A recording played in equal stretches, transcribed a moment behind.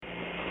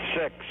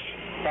6,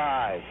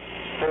 5,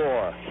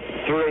 4,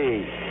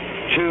 3,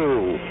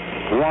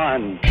 2,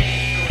 1.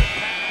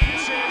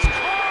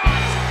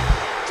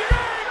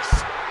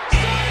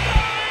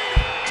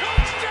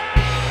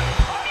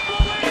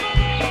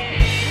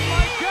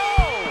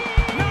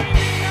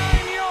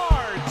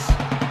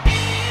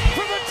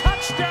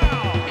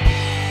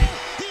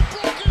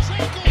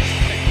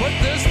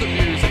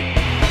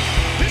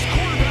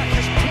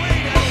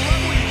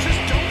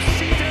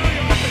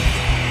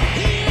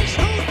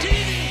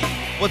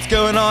 What's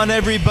going on,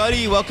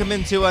 everybody? Welcome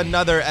into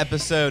another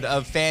episode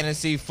of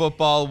Fantasy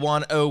Football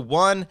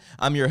 101.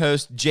 I'm your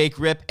host, Jake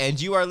Ripp, and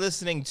you are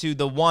listening to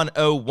the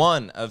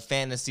 101 of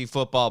Fantasy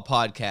Football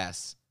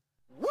Podcasts.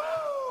 Woo!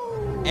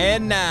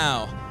 And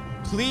now,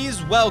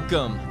 please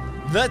welcome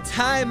the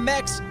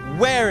Timex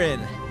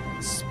wearing,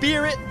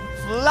 Spirit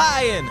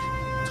flying,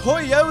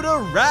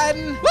 Toyota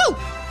riding,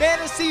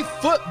 Fantasy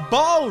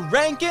Football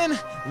ranking.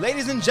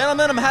 Ladies and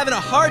gentlemen, I'm having a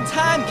hard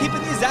time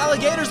keeping these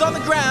alligators on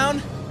the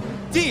ground.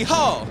 D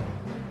Hall.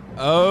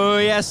 Oh,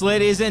 yes,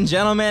 ladies and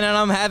gentlemen, and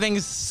I'm having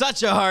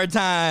such a hard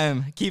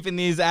time keeping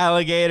these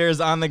alligators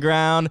on the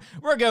ground.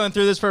 We're going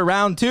through this for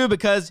round two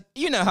because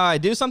you know how I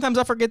do. Sometimes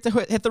I forget to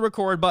hit the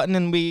record button,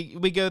 and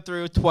we go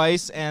through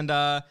twice, and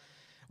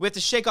we have to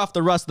shake off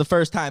the rust the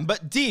first time.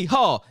 But D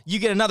Hall, you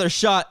get another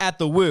shot at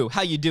the woo.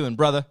 How you doing,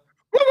 brother?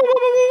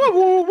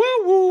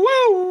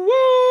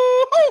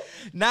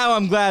 Now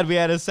I'm glad we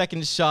had a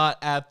second shot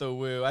at the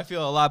woo. I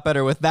feel a lot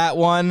better with that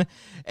one.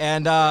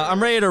 And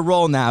I'm ready to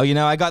roll now. You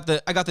know, I got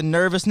the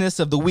nervousness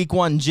of the week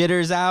one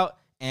jitters out,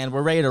 and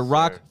we're ready to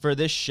rock for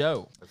this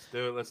show.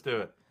 Let's do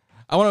it.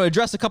 I want to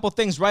address a couple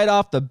things right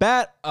off the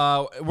bat.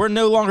 We're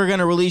no longer going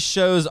to release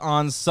shows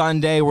on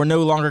Sunday. We're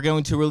no longer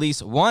going to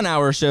release 1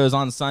 hour shows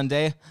on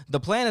Sunday. The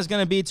plan is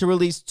going to be to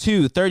release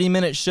 2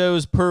 30-minute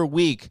shows per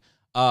week.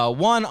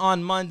 One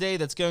on Monday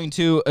that's going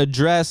to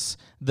address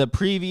the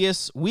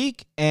previous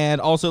week, and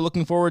also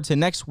looking forward to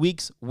next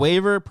week's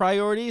waiver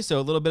priority, so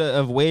a little bit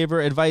of waiver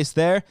advice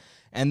there.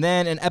 And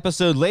then an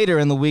episode later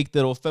in the week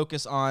that'll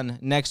focus on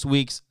next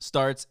week's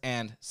starts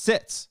and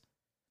sits.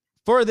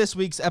 For this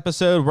week's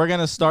episode, we're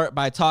going to start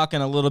by talking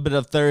a little bit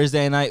of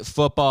Thursday Night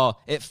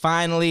Football. It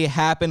finally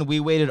happened. We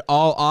waited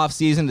all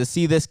offseason to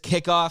see this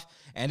kickoff,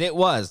 and it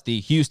was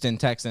the Houston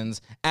Texans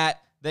at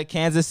the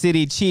Kansas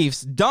City Chiefs.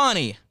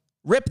 Donnie,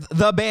 rip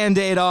the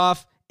Band-Aid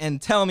off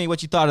and tell me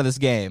what you thought of this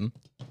game.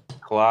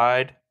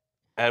 Clyde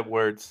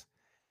Edwards,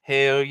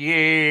 hell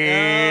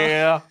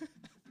yeah.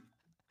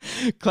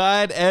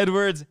 Clyde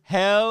Edwards,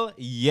 hell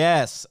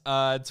yes.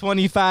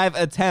 25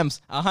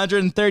 attempts,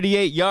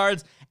 138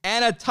 yards,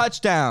 and a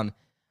touchdown.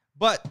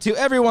 But to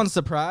everyone's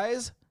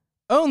surprise,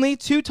 only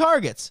 2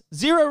 targets,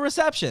 0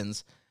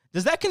 receptions.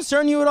 Does that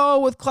concern you at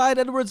all with Clyde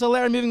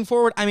Edwards-Helaire moving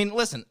forward? I mean,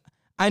 listen,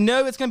 I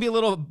know it's going to be a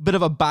little bit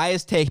of a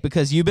biased take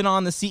because you've been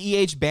on the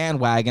CEH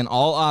bandwagon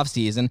all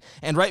offseason,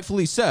 and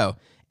rightfully so.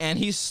 And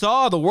he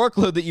saw the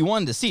workload that you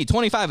wanted to see.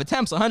 25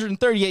 attempts,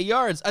 138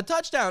 yards, a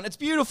touchdown. It's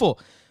beautiful.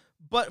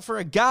 But for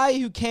a guy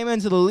who came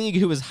into the league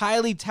who was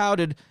highly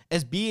touted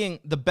as being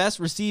the best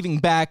receiving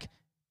back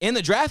in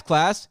the draft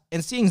class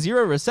and seeing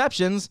 0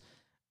 receptions,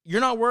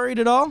 you're not worried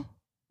at all?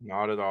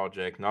 Not at all,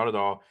 Jake. Not at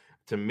all.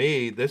 To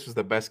me, this was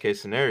the best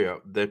case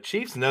scenario. The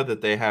Chiefs know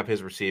that they have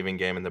his receiving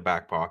game in the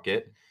back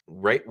pocket.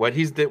 Right, what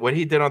he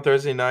did on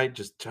Thursday night,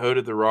 just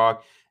toted the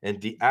rock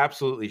and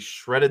absolutely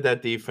shredded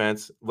that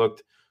defense.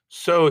 Looked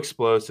so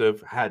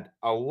explosive, had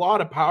a lot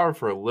of power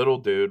for a little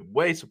dude.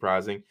 Way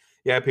surprising.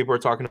 Yeah, people are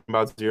talking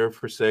about 0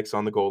 for 6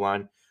 on the goal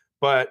line,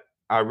 but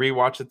I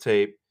rewatched the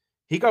tape.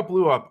 He got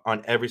blew up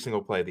on every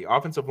single play. The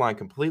offensive line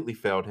completely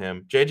failed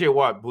him. J.J.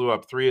 Watt blew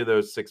up 3 of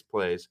those 6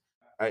 plays.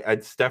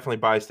 It's definitely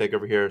bias take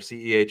over here.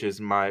 CEH is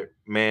my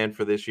man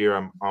for this year.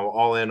 I'm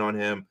all in on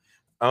him.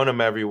 Own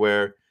him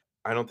everywhere.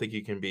 I don't think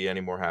you can be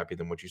any more happy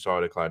than what you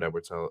saw at Clyde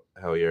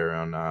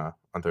Edwards-Helaire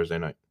on Thursday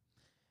night.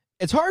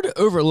 It's hard to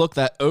overlook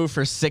that 0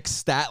 for 6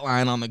 stat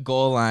line on the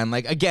goal line.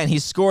 Like, again, he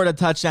scored a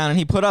touchdown, and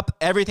he put up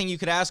everything you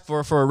could ask for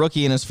a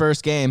rookie in his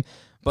first game.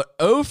 But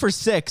 0 for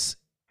 6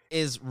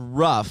 is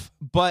rough.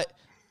 But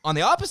on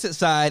the opposite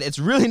side, it's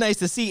really nice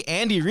to see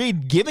Andy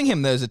Reid giving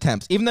him those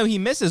attempts, even though he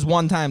misses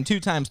 1 time, 2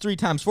 times, 3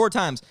 times, 4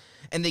 times,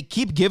 and they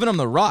keep giving him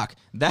the rock.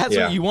 That's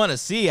what you want to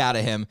see out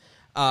of him.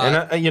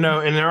 And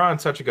they're on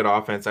such a good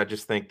offense. I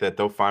just think that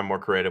they'll find more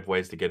creative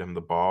ways to get him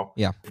the ball.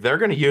 Yeah. If they're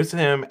going to use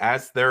him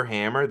as their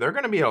hammer, they're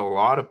going to be a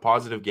lot of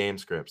positive game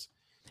scripts.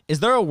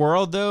 Is there a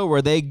world, though,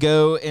 where they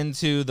go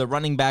into the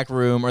running back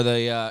room or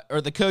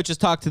the coaches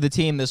talk to the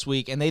team this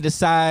week and they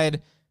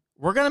decide,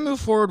 we're going to move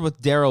forward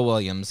with Darrell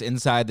Williams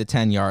inside the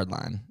 10-yard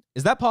line?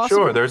 Is that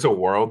possible? Sure, there's a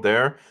world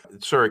there.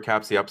 Sure, it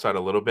caps the upside a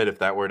little bit if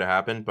that were to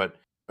happen, but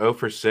 0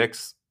 for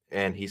 6,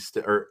 and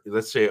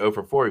let's say 0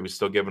 for 4, he was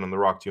still giving him the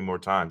rock 2 more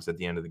times at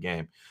the end of the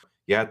game.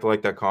 You have to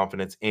like that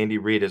confidence. Andy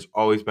Reid has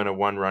always been a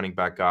one running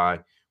back guy.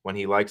 When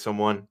he likes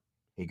someone,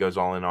 he goes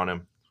all in on him.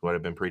 That's what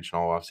I've been preaching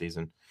all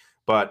offseason.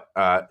 But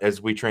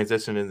as we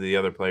transition into the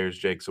other players,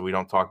 Jake, so we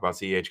don't talk about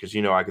CH because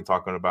I could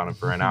talk about him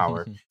for an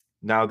hour.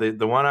 Now, the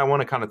one I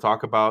want to kind of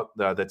talk about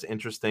that's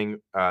interesting,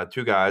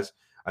 2 guys.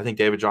 I think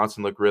David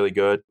Johnson looked really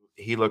good.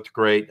 He looked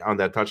great on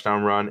that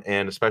touchdown run,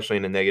 and especially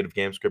in the negative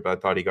game script, I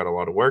thought he got a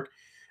lot of work.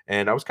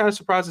 And I was kind of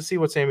surprised to see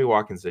what Sammy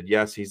Watkins did.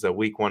 Yes, he's a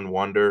week one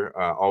wonder,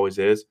 always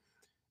is.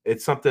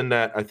 It's something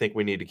that I think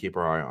we need to keep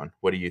our eye on.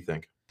 What do you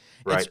think?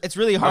 Right. It's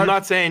really hard. I'm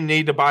not saying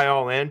need to buy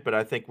all in, but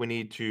I think we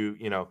need to,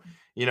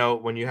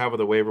 when you have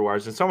the waiver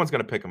wires, and someone's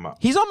going to pick him up.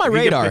 He's on my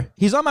radar.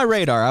 He's on my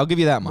radar. I'll give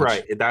you that much.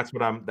 Right.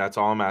 That's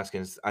all I'm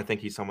asking is I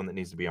think he's someone that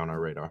needs to be on our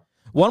radar.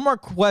 One more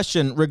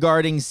question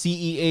regarding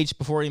CEH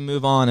before we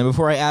move on. And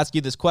before I ask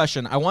you this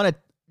question, I want to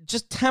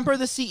just temper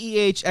the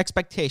CEH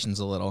expectations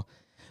a little.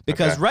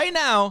 Because right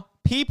now,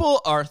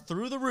 people are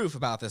through the roof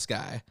about this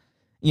guy.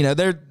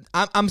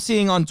 I'm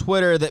seeing on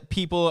Twitter that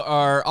people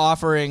are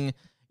offering,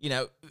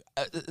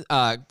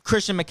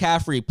 Christian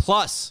McCaffrey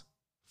plus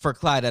for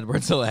Clyde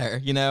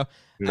Edwards-Helaire,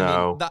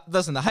 No. I mean,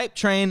 listen, the hype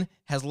train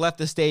has left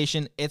the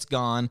station. It's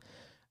gone.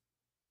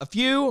 A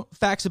few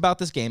facts about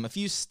this game, a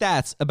few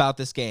stats about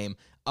this game.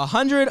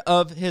 100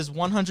 of his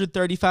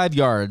 135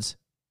 yards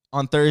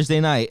on Thursday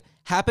night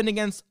happened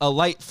against a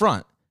light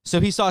front. So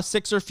he saw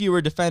 6 or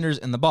fewer defenders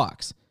in the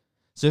box.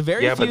 So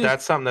but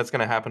that's something that's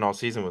going to happen all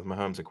season with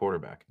Mahomes at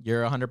quarterback.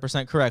 You're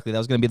 100% correctly. That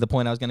was going to be the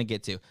point I was going to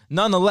get to.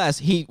 Nonetheless,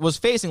 he was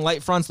facing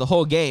light fronts the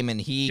whole game,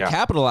 and he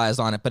capitalized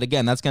on it. But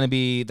again, that's going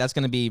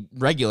to be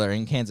regular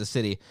in Kansas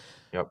City.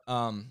 Yep.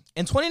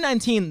 In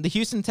 2019, the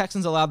Houston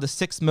Texans allowed the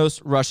 6th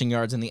most rushing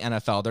yards in the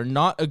NFL. They're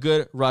not a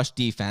good rush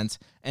defense.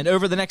 And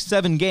over the next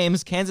 7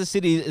 games, Kansas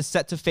City is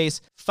set to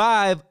face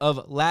 5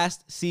 of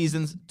last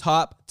season's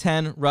top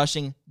 10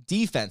 rushing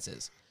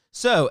defenses.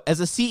 So, as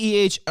a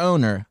CEH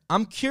owner,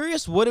 I'm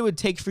curious what it would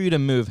take for you to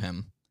move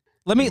him.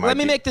 Let me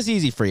make this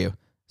easy for you.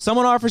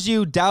 Someone offers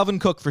you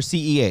Dalvin Cook for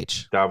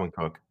CEH. Dalvin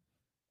Cook.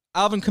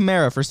 Alvin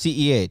Kamara for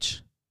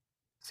CEH.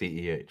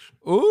 CEH.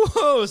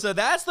 Ooh, so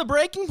that's the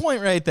breaking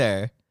point right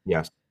there.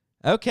 Yes.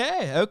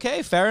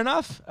 Okay, fair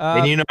enough.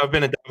 And I've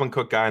been a Dalvin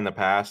Cook guy in the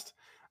past,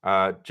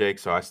 Jake,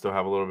 so I still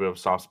have a little bit of a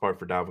soft spot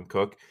for Dalvin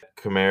Cook.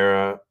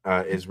 Kamara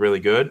is really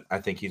good. I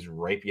think he's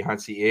right behind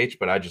CEH,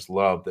 but I just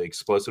love the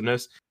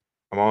explosiveness.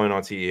 I'm all in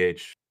on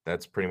CEH.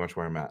 That's pretty much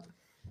where I'm at.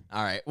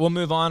 All right, we'll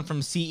move on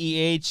from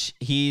CEH.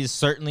 He's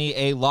certainly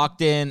a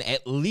locked-in,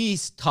 at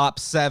least top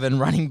 7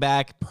 running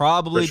back,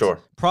 probably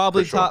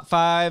top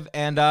 5.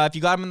 And if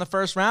you got him in the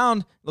first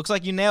round, looks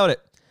like you nailed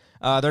it.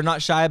 They're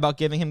not shy about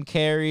giving him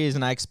carries,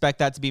 and I expect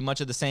that to be much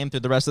of the same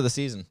through the rest of the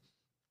season.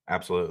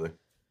 Absolutely.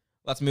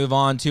 Let's move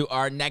on to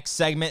our next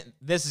segment.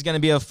 This is going to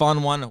be a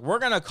fun one. We're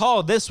going to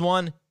call this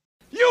one,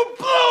 You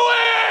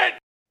Blew It!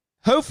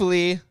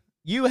 Hopefully,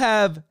 you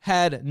have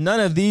had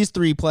none of these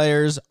 3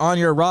 players on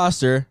your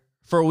roster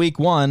for week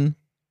 1.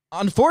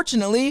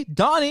 Unfortunately,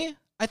 Donnie,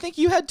 I think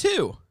you had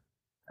 2.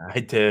 I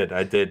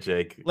did,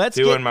 Jake.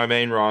 Two on my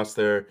main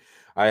roster.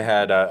 I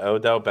had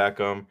Odell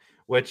Beckham,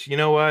 which, you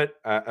know what?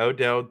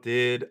 Odell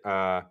did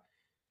kind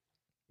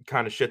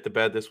of shit the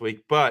bed this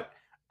week, but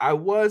I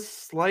was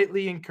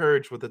slightly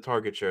encouraged with the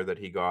target share that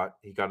he got.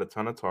 He got a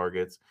ton of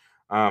targets.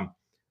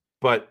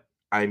 But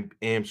I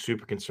am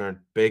super concerned.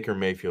 Baker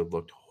Mayfield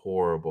looked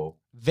horrible.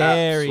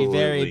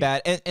 Very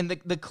bad. And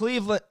the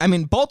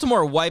Cleveland,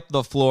 Baltimore wiped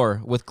the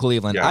floor with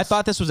Cleveland. Yes. I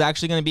thought this was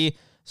actually going to be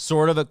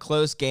sort of a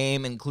close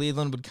game, and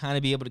Cleveland would kind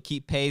of be able to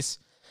keep pace.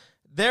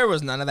 There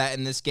was none of that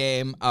in this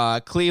game.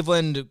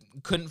 Cleveland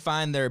couldn't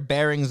find their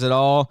bearings at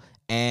all.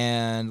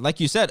 And like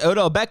you said,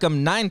 Odell Beckham,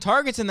 9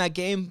 targets in that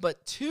game,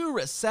 but 2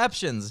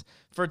 receptions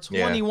for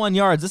 21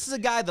 yards. This is a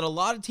guy that a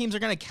lot of teams are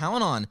going to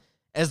count on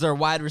as their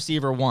wide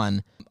receiver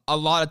 1. A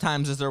lot of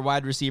times as their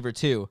wide receiver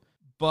 2.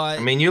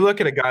 But you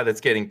look at a guy that's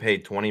getting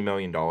paid $20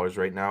 million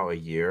right now a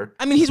year.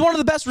 He's one of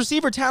the best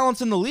receiver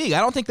talents in the league. I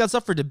don't think that's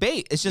up for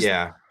debate. It's just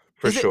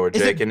for sure,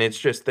 Jake. And it's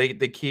just they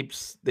keep.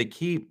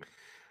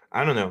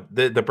 I don't know.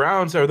 The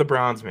Browns are the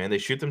Browns, man. They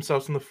shoot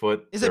themselves in the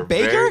foot. Is it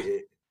Baker?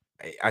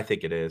 I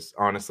think it is.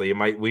 Honestly,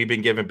 we've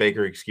been giving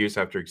Baker excuse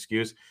after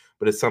excuse,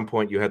 but at some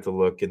point you have to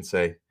look and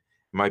say, it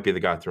might be the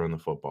guy throwing the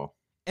football.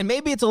 And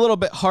maybe it's a little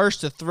bit harsh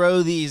to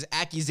throw these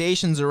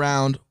accusations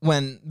around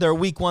when their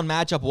week 1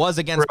 matchup was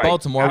against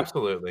Baltimore.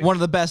 Absolutely. One of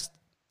the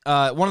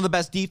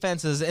best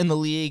defenses in the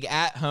league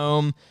at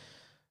home.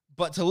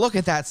 But to look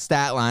at that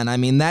stat line,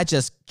 that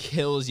just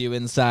kills you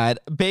inside.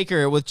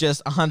 Baker with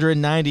just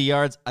 190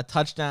 yards, a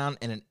touchdown,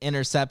 and an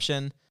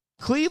interception.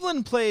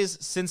 Cleveland plays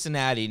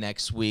Cincinnati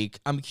next week.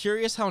 I'm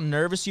curious how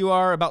nervous you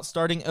are about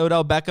starting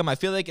Odell Beckham. I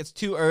feel like it's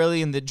too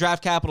early and the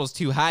draft capital is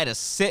too high to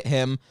sit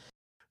him.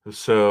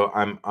 So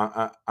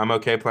I'm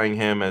okay playing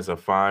him as a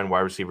fine wide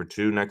receiver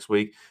 2 next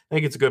week. I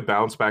think it's a good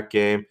bounce back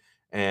game,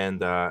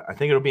 and I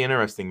think it'll be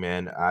interesting,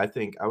 man. I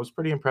think I was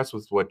pretty impressed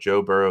with what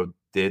Joe Burrow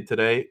did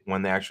today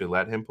when they actually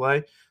let him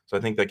play. So I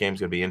think that game's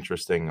going to be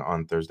interesting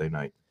on Thursday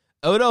night.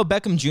 Odell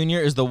Beckham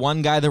Jr. is the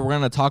one guy that we're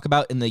going to talk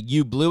about in the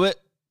You Blew It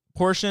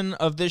portion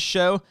of this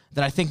show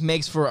that I think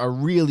makes for a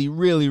really,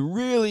 really,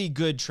 really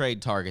good trade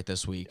target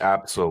this week.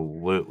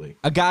 Absolutely.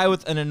 A guy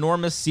with an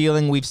enormous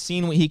ceiling. We've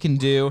seen what he can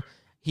do.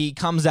 He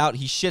comes out,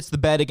 he shits the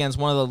bed against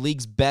one of the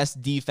league's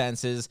best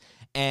defenses,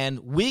 And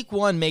week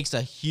 1 makes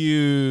a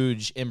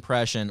huge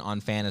impression on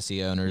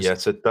fantasy owners.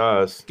 Yes, it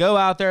does. Go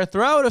out there,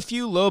 throw out a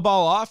few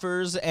lowball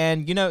offers,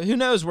 and who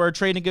knows where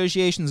trade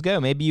negotiations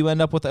go. Maybe you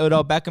end up with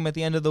Odell Beckham at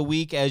the end of the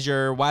week as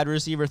your wide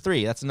receiver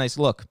 3. That's a nice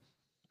look.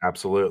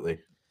 Absolutely.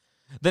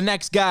 The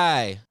next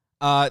guy,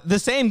 the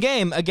same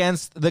game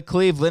against the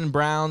Cleveland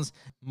Browns,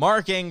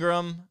 Mark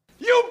Ingram.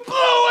 You blew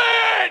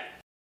it!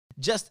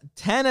 Just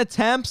 10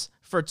 attempts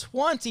for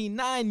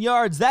 29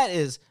 yards. That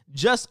is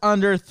just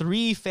under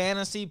 3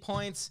 fantasy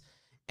points.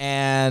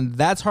 And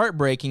that's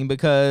heartbreaking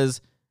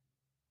because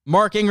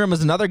Mark Ingram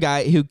is another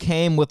guy who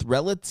came with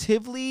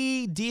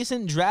relatively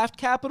decent draft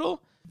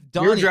capital.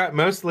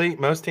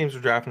 Most teams are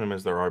drafting him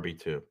as their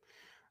RB2.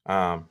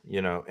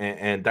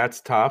 And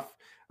that's tough.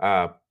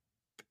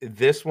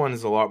 This one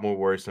is a lot more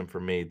worrisome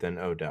for me than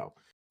Odell.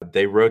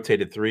 They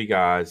rotated 3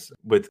 guys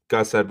with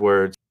Gus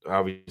Edwards,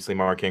 obviously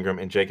Mark Ingram,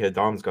 and J.K.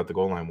 Dobbins got the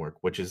goal line work,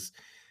 which is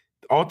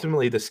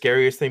ultimately the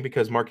scariest thing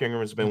because Mark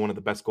Ingram has been one of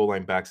the best goal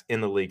line backs in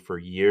the league for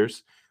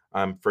years.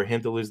 For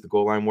him to lose the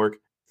goal line work,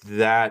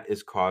 that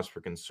is cause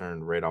for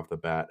concern right off the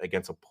bat.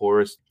 Against a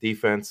porous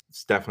defense,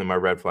 it's definitely my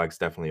red flag's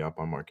definitely up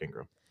on Mark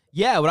Ingram.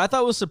 Yeah, what I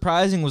thought was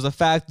surprising was the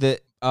fact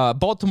that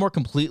Baltimore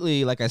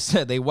completely, like I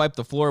said, they wiped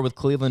the floor with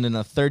Cleveland in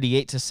a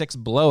 38-6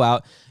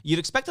 blowout. You'd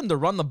expect them to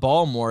run the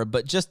ball more,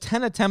 but just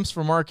 10 attempts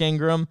for Mark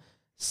Ingram,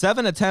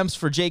 7 attempts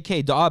for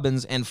J.K.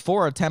 Dobbins, and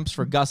 4 attempts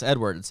for Gus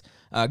Edwards.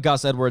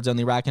 Gus Edwards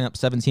only racking up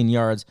 17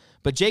 yards.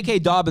 But J.K.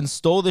 Dobbins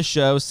stole the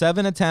show,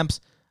 7 attempts.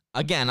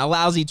 Again, a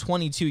lousy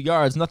 22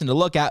 yards, nothing to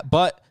look at,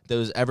 but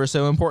those ever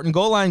so important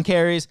goal line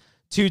carries,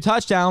 2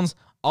 touchdowns.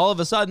 All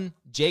of a sudden,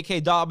 J.K.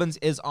 Dobbins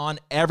is on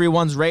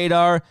everyone's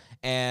radar,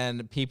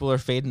 and people are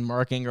fading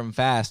Mark Ingram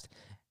fast.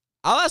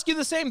 I'll ask you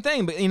the same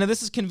thing, but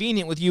this is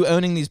convenient with you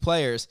owning these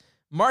players.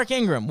 Mark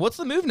Ingram, what's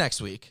the move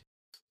next week?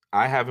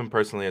 I have him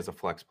personally as a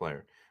flex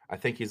player. I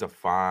think he's a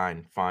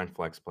fine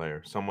flex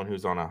player, someone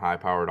who's on a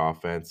high-powered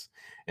offense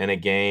in a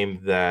game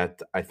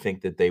that I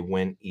think that they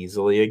win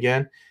easily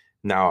again.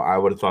 Now, I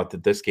would have thought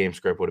that this game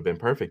script would have been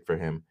perfect for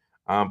him,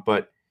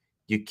 but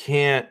you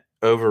can't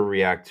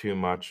overreact too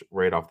much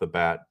right off the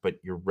bat, but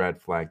your red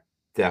flag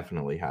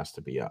definitely has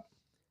to be up.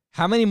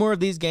 How many more of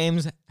these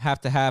games have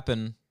to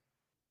happen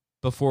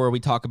before we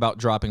talk about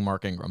dropping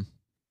Mark Ingram?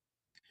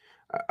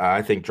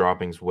 I think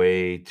dropping's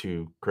way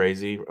too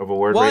crazy of a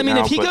word. Well, right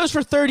now, if he goes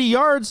for 30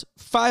 yards,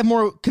 5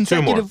 more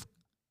consecutive. 2 more.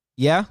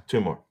 Yeah?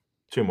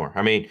 2 more.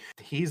 I mean,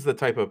 he's the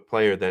type of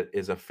player that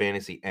is a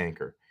fantasy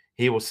anchor.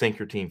 He will sink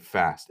your team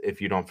fast if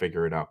you don't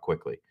figure it out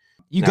quickly.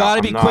 You got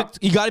to be quick.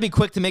 You got to be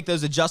quick to make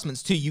those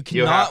adjustments too. You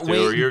cannot wait,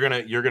 or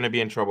you're gonna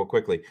be in trouble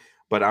quickly.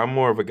 But I'm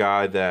more of a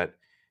guy that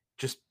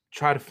just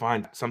try to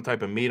find some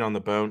type of meat on the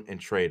bone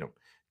and trade him.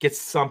 Get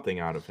something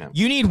out of him.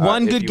 You need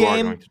one good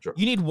game.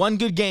 You need one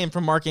good game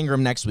from Mark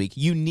Ingram next week.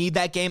 You need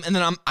that game, and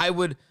then I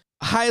would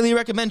highly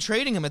recommend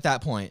trading him at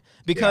that point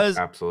because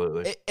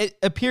absolutely, it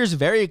appears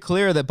very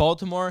clear that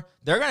Baltimore,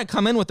 they're going to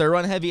come in with their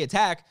run heavy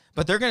attack,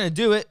 but they're going to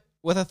do it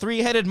with a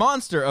 3-headed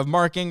monster of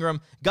Mark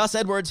Ingram, Gus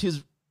Edwards,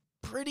 who's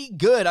pretty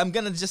good. I'm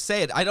gonna just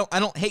say it. I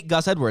don't hate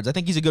Gus Edwards. I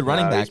think he's a good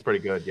running back. He's pretty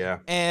good, yeah.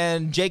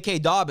 And J.K.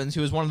 Dobbins,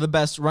 who is one of the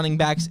best running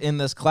backs in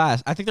this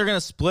class. I think they're gonna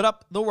split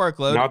up the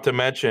workload. Not to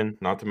mention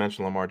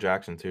Lamar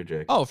Jackson too,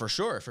 Jake. Oh, for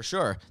sure.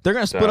 They're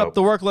gonna split up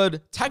the workload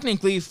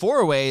technically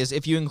 4 ways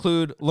if you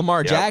include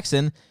Lamar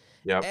Jackson.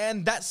 Yep.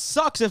 And that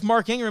sucks if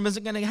Mark Ingram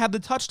isn't going to have the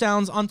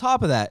touchdowns on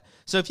top of that.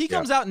 So if he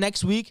comes out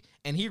next week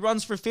and he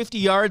runs for 50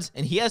 yards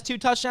and he has 2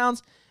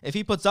 touchdowns, if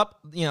he puts up,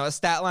 a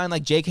stat line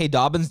like J.K.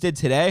 Dobbins did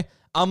today,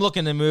 I'm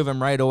looking to move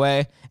him right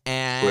away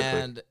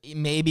and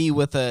maybe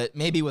with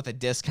a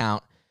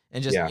discount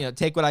and just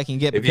take what I can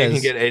get. If you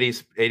can get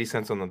 80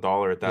 cents on the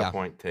dollar at that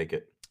point, take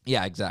it.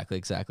 Yeah,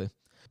 exactly.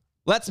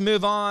 Let's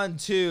move on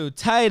to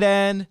tight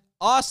end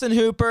Austin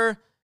Hooper.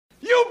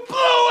 You blew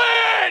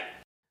it!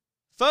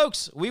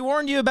 Folks, we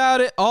warned you about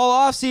it all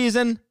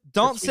offseason.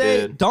 Don't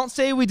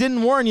say we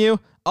didn't warn you.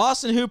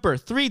 Austin Hooper,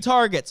 3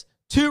 targets,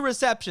 2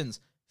 receptions,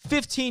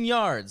 15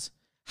 yards.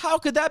 How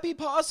could that be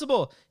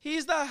possible?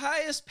 He's the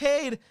highest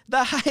paid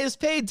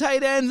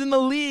tight ends in the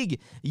league.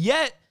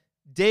 Yet,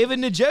 David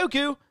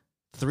Njoku,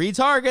 3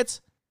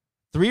 targets,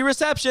 3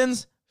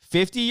 receptions,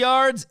 50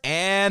 yards,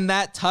 and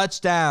that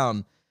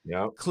touchdown.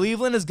 Yep.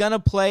 Cleveland is going to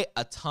play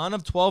a ton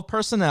of 12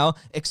 personnel.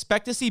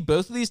 Expect to see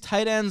both of these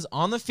tight ends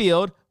on the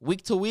field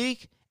week to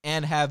week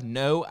and have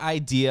no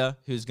idea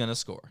who's going to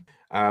score.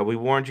 We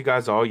warned you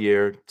guys all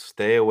year,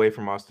 stay away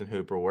from Austin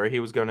Hooper. Where he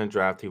was going to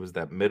draft, he was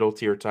that middle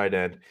tier tight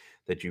end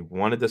that you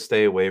wanted to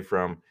stay away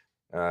from.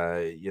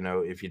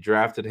 If you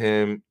drafted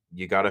him,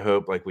 you got to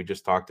hope, like we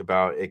just talked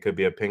about, it could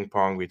be a ping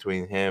pong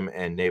between him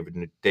and David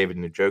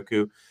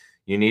Njoku.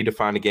 You need to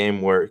find a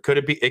game where it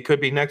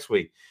could be next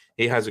week.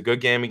 He has a good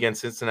game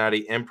against Cincinnati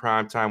in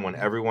prime time when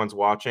everyone's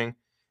watching.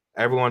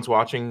 Everyone's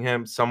watching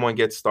him. Someone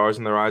gets stars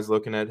in their eyes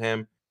looking at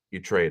him. You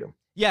trade him.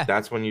 Yeah.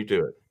 That's when you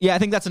do it. Yeah, I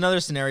think that's another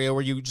scenario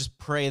where you just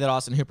pray that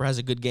Austin Hooper has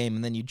a good game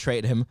and then you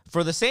trade him.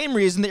 For the same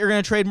reason that you're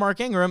going to trade Mark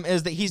Ingram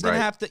is that he's going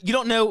to have to – you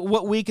don't know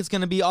what week it's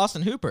going to be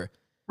Austin Hooper.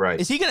 Right.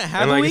 Is he going to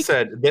have And a like week? I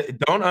said,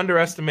 don't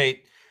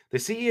underestimate the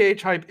CEH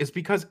hype is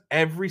because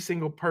every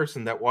single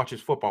person that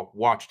watches football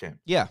watched him.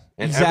 Yeah,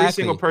 And exactly. every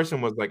single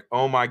person was like,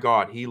 oh my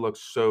God, he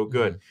looks so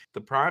good. Mhm. The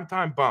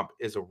primetime bump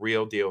is a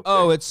real deal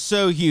Oh, thing. it's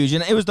so huge.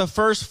 And it was the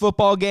first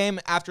football game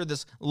after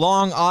this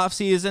long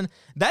offseason.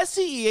 That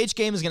CEH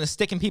game is going to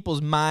stick in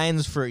people's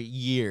minds for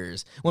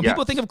years. When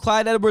people think of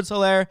Clyde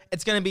Edwards-Helaire,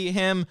 it's going to be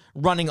him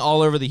running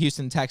all over the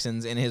Houston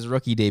Texans in his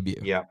rookie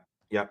debut.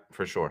 Yep,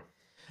 for sure.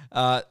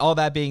 All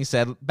that being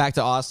said, back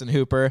to Austin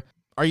Hooper.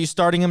 Are you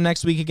starting him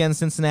next week against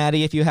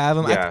Cincinnati if you have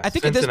him? Yeah, I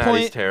think at this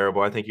Cincinnati's point,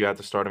 terrible. I think you have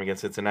to start him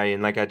against Cincinnati.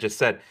 And like I just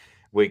said,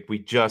 we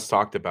just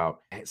talked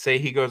about, say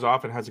he goes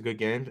off and has a good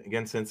game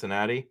against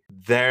Cincinnati,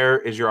 there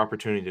is your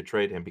opportunity to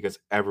trade him because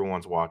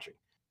everyone's watching.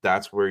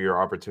 That's where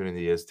your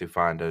opportunity is to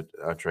find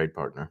a trade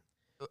partner.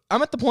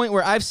 I'm at the point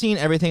where I've seen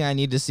everything I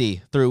need to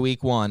see through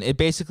week one. It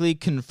basically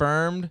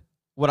confirmed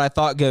what I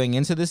thought going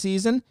into the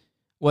season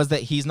was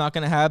that he's not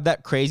going to have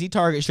that crazy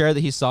target share that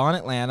he saw in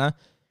Atlanta.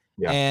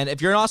 Yeah. And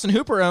if you're an Austin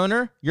Hooper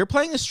owner, you're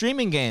playing a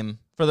streaming game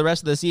for the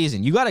rest of the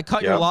season. You got to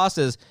cut your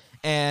losses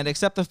and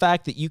accept the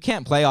fact that you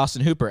can't play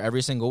Austin Hooper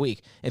every single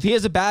week. If he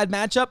has a bad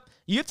matchup,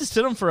 you have to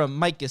sit him for a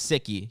Mike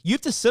Gesicki. You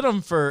have to sit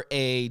him for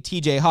a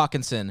TJ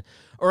Hawkinson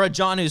or a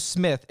Jonnu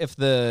Smith if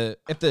the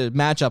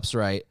matchup's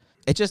right.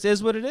 It just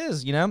is what it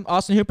is, you know?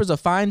 Austin Hooper's a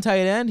fine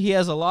tight end. He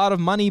has a lot of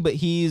money, but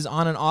he's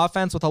on an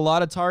offense with a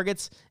lot of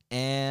targets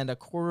and a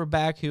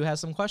quarterback who has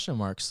some question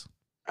marks.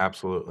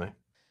 Absolutely.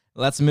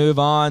 Let's move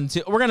on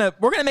to we're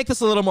gonna make this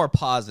a little more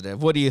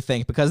positive. What do you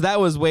think? Because that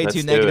was way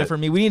too negative for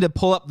me. We need to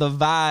pull up the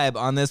vibe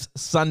on this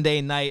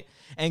Sunday night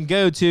and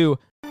go to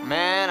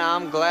man,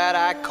 I'm glad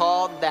I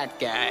called that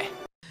guy.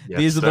 Yes,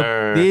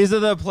 these are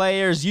the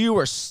players you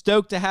were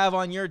stoked to have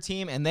on your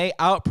team, and they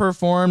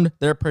outperformed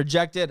their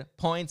projected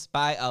points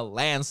by a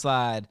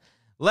landslide.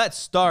 Let's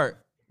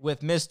start with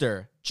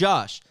Mr.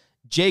 Josh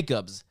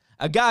Jacobs,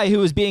 a guy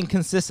who is being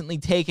consistently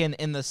taken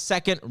in the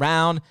second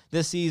round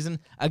this season,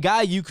 a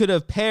guy you could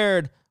have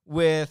paired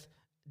with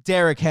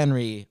Derrick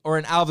Henry or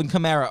an Alvin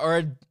Kamara or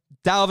a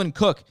Dalvin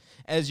Cook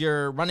as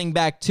your running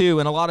back too,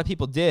 and a lot of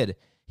people did.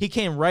 He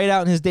came right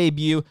out in his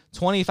debut,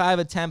 25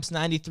 attempts,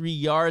 93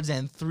 yards,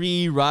 and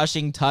 3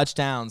 rushing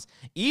touchdowns,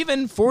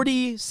 even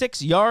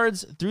 46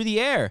 yards through the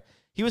air.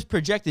 He was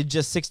projected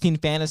just 16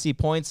 fantasy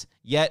points,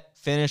 yet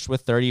finished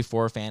with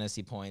 34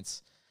 fantasy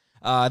points.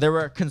 There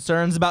were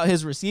concerns about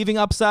his receiving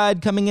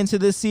upside coming into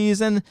this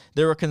season.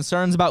 There were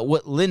concerns about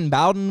what Lynn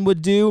Bowden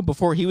would do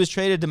before he was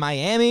traded to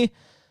Miami.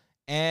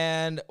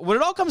 And what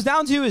it all comes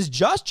down to is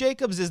Josh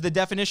Jacobs is the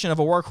definition of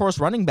a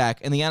workhorse running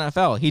back in the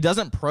NFL. He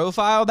doesn't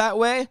profile that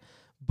way,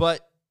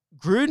 but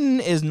Gruden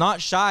is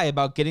not shy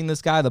about getting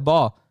this guy the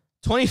ball.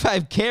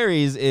 25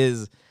 carries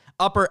is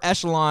upper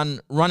echelon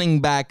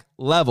running back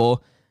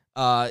level.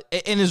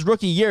 In his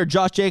rookie year,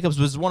 Josh Jacobs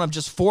was one of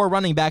just 4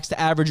 running backs to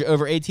average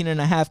over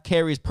 18.5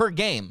 carries per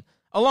game,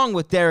 along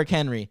with Derrick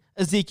Henry,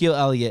 Ezekiel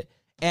Elliott,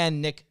 and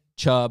Nick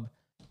Chubb.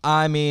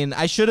 I mean,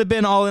 I should have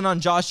been all in on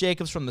Josh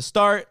Jacobs from the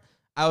start.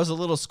 I was a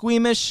little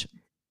squeamish,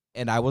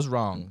 and I was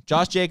wrong.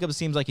 Josh Jacobs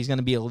seems like he's going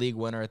to be a league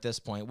winner at this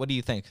point. What do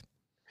you think?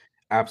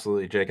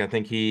 Absolutely, Jake. I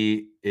think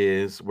he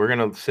is. We're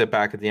going to sit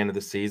back at the end of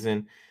the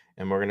season,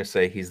 and we're going to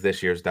say he's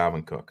this year's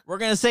Dalvin Cook. We're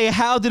going to say,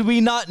 how did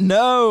we not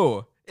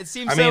know? It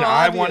seems so obvious.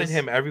 I wanted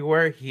him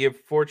everywhere. He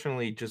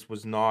fortunately just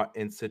was not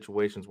in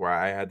situations where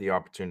I had the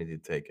opportunity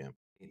to take him.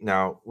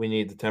 Now, we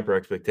need to temper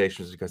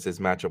expectations because his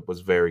matchup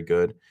was very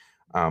good.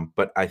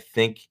 But I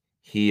think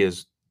he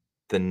is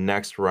the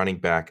next running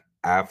back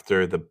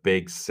after the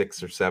big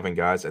 6 or 7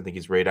 guys. I think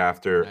he's right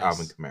after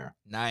Alvin Kamara.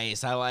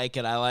 Nice. I like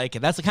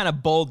it. That's the kind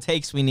of bold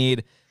takes we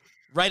need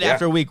right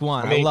after week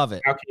 1. I love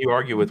it. How can you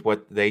argue with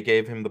what they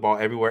gave him the ball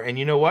everywhere? And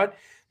you know what?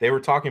 They were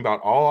talking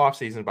about all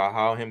offseason about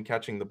how him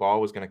catching the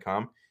ball was going to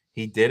come.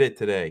 He did it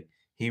today.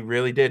 He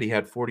really did. He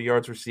had 40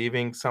 yards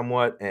receiving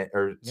somewhere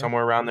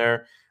around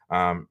there.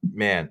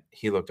 Man,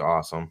 he looked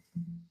awesome.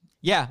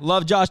 Yeah,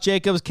 love Josh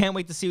Jacobs. Can't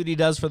wait to see what he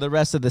does for the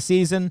rest of the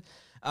season.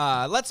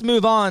 Let's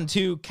move on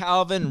to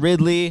Calvin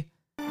Ridley.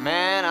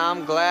 Man,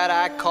 I'm glad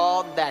I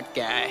called that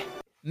guy.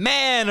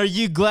 Man, are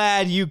you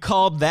glad you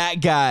called that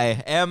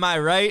guy? Am I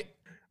right?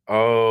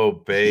 Oh,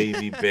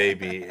 baby. Go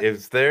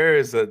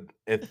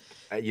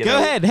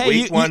ahead. Hey,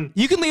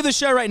 you can leave the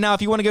show right now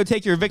if you want to go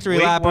take your victory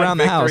lap around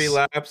the house. Victory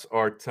laps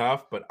are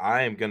tough, but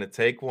I am going to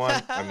take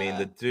one. I mean,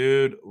 the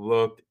dude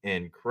looked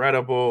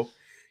incredible.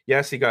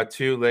 Yes, he got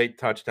 2 late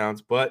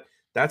touchdowns, but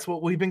that's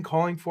what we've been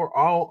calling for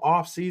all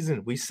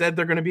offseason. We said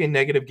they're going to be in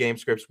negative game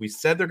scripts. We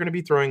said they're going to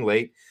be throwing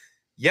late.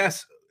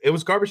 Yes, it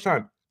was garbage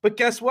time. But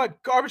guess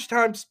what? Garbage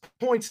time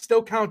points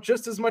still count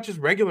just as much as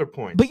regular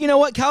points. But you know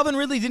what? Calvin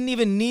Ridley didn't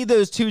even need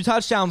those 2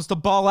 touchdowns to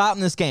ball out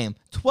in this game.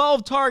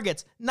 12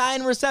 targets,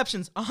 9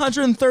 receptions,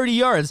 130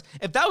 yards.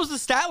 If that was the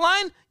stat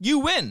line, you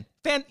win.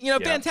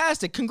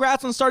 Fantastic.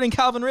 Congrats on starting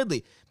Calvin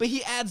Ridley. But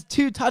he adds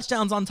 2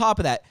 touchdowns on top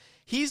of that.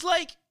 He's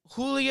like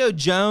Julio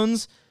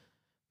Jones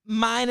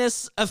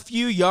minus a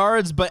few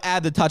yards, but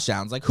add the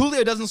touchdowns. Like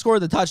Julio doesn't score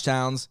the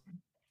touchdowns,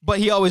 but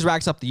he always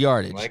racks up the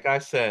yardage. Like I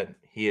said,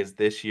 He is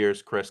this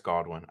year's Chris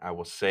Godwin. I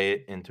will say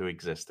it into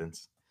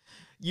existence.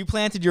 You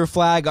planted your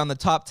flag on the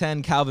top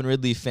 10 Calvin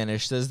Ridley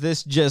finish. Does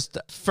this just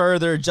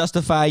further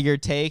justify your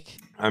take?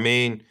 I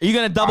mean, are you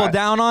going to double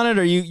down on it,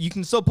 or you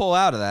can still pull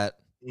out of that?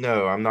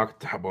 No, I'm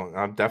not.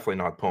 I'm definitely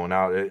not pulling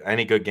out.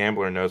 Any good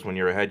gambler knows when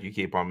you're ahead, you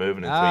keep on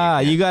moving.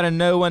 Until you got to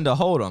know when to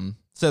hold them.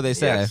 So they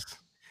say.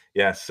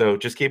 Yes. So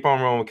just keep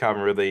on rolling with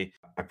Calvin Ridley.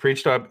 I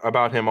preached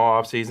about him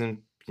all offseason.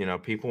 You know,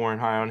 people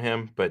weren't high on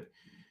him, but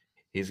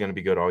he's going to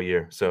be good all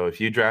year. So if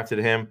you drafted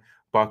him,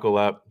 buckle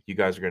up. You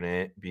guys are going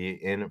to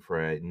be in for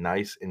a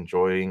nice,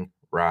 enjoying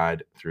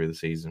ride through the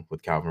season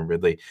with Calvin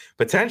Ridley.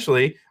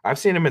 Potentially, I've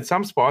seen him in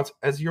some spots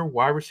as your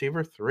wide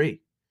receiver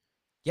 3.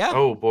 Yeah.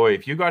 Oh, boy.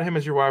 If you got him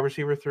as your wide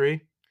receiver 3,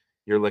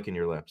 you're licking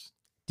your lips.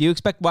 Do you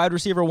expect wide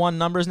receiver 1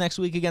 numbers next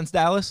week against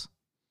Dallas?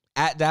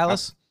 At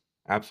Dallas?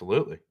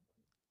 Absolutely.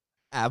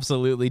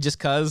 Absolutely. Just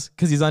because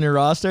he's on your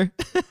roster?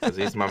 Because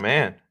he's my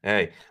man.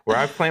 Hey, where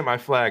I plant my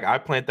flag, I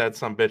plant that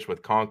sumbitch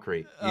with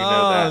concrete. You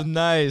know that.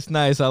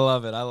 Nice. I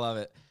love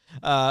it.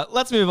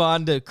 Let's move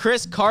on to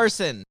Chris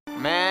Carson.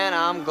 Man,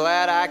 I'm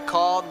glad I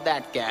called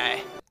that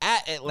guy.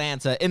 At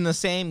Atlanta in the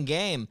same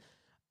game.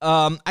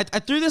 I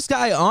threw this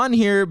guy on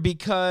here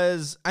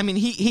because, I mean,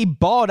 he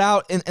balled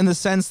out in the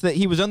sense that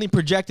he was only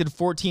projected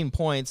 14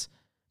 points,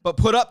 but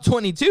put up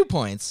 22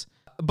 points.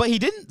 But he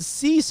didn't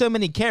see so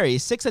many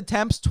carries. 6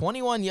 attempts,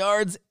 21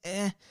 yards,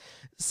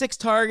 6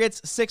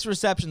 targets, 6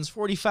 receptions,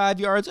 45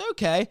 yards,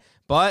 okay.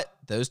 But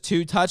those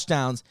 2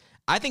 touchdowns,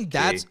 I think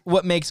that's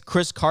what makes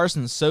Chris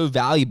Carson so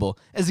valuable.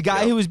 As a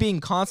guy who was being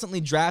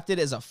constantly drafted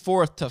as a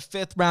 4th to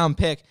 5th round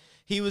pick,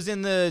 he was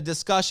in the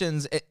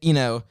discussions,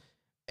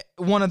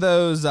 one of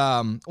those,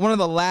 one of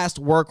the last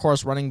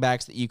workhorse running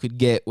backs that you could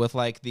get with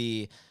like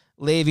the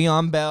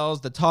Le'Veon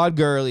Bells, the Todd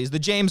Gurleys, the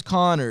James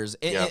Connors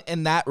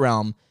in that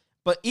realm.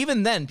 But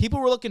even then, people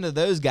were looking to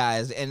those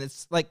guys, and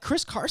it's like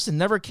Chris Carson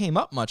never came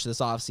up much this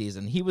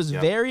offseason. He was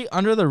very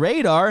under the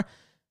radar,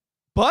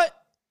 but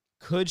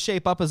could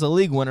shape up as a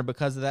league winner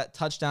because of that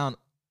touchdown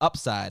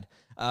upside.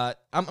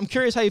 I'm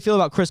curious how you feel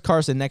about Chris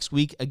Carson next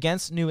week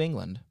against New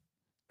England.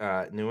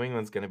 New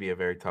England's going to be a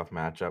very tough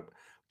matchup.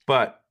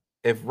 But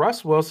if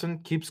Russ Wilson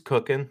keeps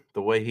cooking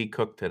the way he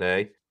cooked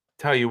today,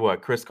 tell you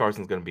what, Chris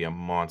Carson's going to be a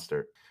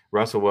monster.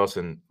 Russell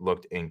Wilson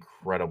looked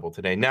incredible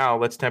today. Now,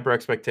 let's temper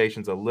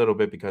expectations a little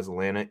bit because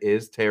Atlanta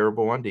is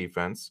terrible on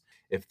defense.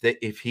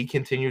 If he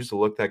continues to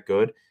look that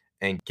good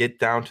and get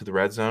down to the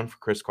red zone for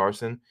Chris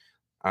Carson,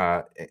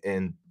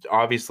 and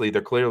obviously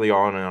they're clearly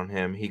on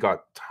him. He got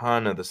a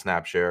ton of the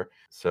snap share.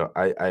 So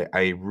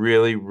I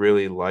really,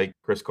 really like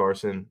Chris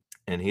Carson.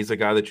 And he's a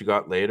guy that you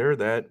got later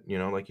that,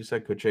 like you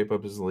said, could shape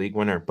up as a league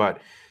winner. But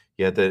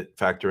you had to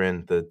factor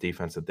in the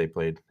defense that they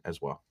played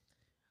as well.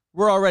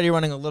 We're already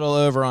running a little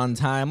over on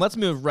time. Let's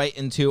move right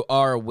into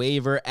our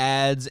waiver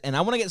ads. And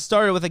I want to get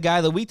started with a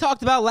guy that we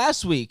talked about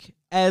last week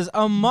as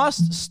a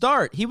must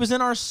start. He was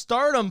in our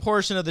stardom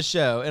portion of the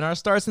show, in our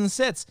starts and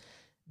sits.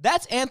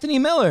 That's Anthony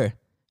Miller,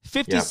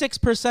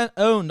 56%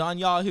 owned on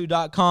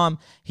yahoo.com.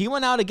 He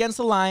went out against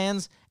the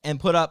Lions and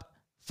put up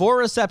 4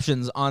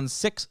 receptions on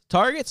 6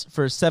 targets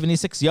for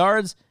 76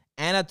 yards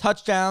and a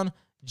touchdown,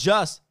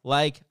 just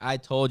like I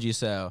told you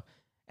so.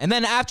 And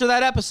then after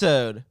that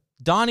episode,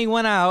 Donnie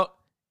went out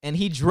and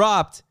he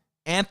dropped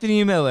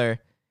Anthony Miller,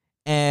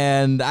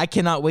 and I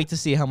cannot wait to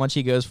see how much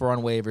he goes for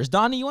on waivers.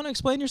 Donnie, you want to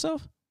explain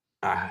yourself?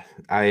 I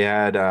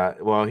had,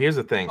 here's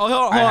the thing. Oh,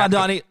 hold on,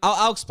 Donnie.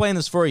 I'll explain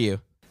this for you.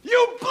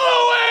 You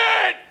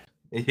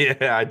blew it!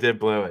 Yeah, I did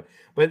blow it.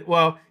 But,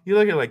 you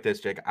look at it like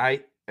this, Jake.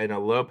 In a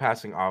low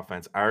passing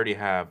offense, I already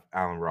have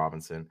Allen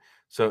Robinson.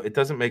 So it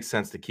doesn't make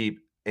sense to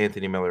keep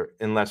Anthony Miller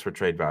unless for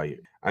trade value.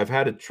 I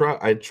had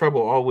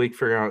trouble all week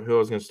figuring out who I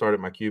was going to start at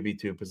my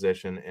QB2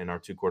 position in our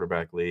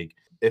 2-quarterback league.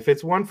 If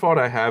it's one fault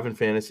I have in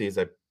fantasy is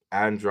I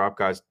add and drop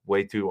guys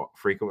way too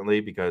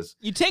frequently because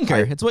you tinker.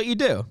 It's what you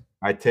do.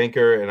 I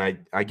tinker and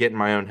I get in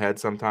my own head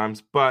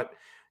sometimes. But,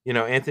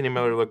 Anthony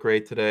Miller looked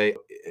great today.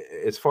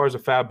 As far as a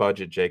fab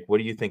budget, Jake, what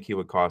do you think he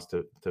would cost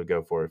to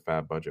go for a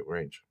fab budget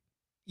range?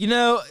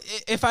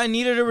 If I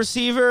needed a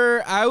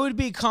receiver, I would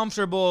be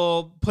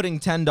comfortable putting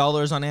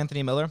 $10 on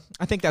Anthony Miller.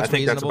 I think that's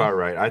reasonable. That's about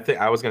right.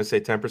 I was going to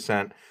say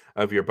 10%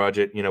 of your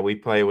budget. We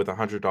play with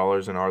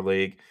 $100 in our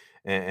league,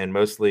 and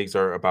most leagues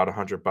are about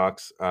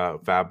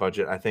 $100 fab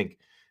budget. I think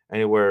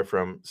anywhere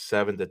from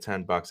 $7 to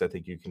 $10, I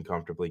think you can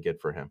comfortably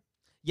get for him.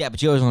 Yeah,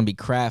 but you always want to be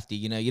crafty.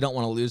 You don't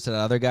want to lose to the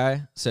other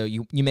guy, so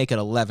you make it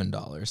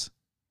 $11.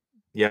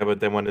 Yeah, but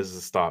then when does it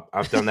stop?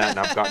 I've done that, and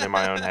I've gotten in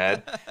my own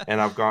head, and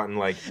I've gotten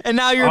like, and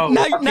now you're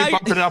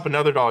bumping it up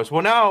another $.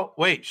 Well, now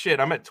wait, shit,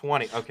 I'm at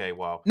 20. Okay,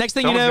 well, next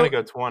thing you know, gonna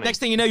go 20. Next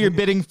thing you know, you're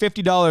bidding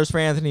 $50 for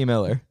Anthony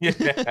Miller.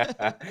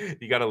 Yeah,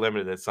 you got to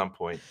limit it at some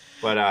point,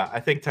 but I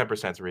think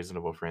 10% is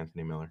reasonable for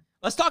Anthony Miller.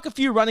 Let's talk a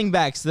few running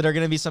backs that are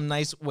going to be some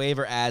nice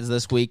waiver ads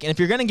this week, and if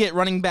you're going to get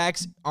running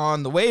backs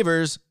on the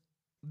waivers,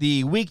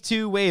 the week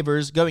 2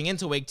 waivers going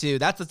into week 2,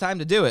 that's the time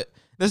to do it.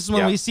 This is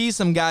when we see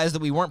some guys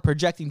that we weren't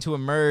projecting to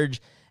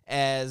emerge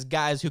as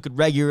guys who could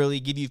regularly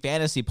give you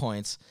fantasy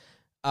points.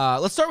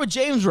 Let's start with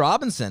James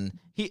Robinson.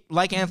 He,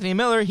 like Anthony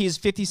Miller, he's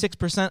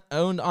 56%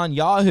 owned on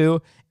Yahoo,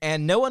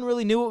 and no one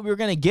really knew what we were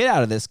going to get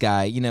out of this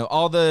guy. You know,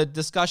 all the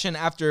discussion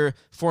after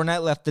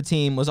Fournette left the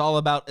team was all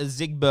about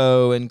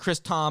Ezigbo and Chris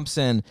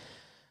Thompson.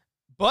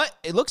 But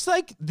it looks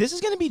like this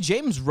is going to be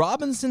James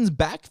Robinson's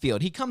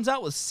backfield. He comes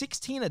out with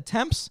 16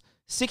 attempts,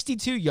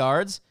 62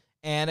 yards,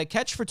 and a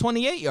catch for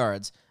 28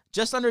 yards.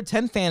 Just under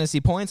 10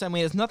 fantasy points. I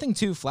mean, it's nothing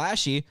too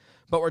flashy,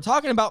 but we're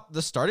talking about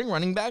the starting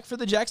running back for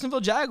the Jacksonville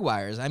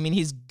Jaguars. I mean,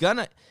 he's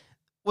gonna...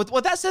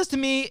 What that says to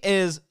me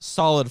is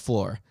solid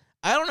floor.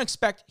 I don't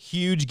expect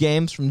huge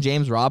games from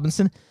James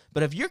Robinson,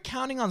 but if you're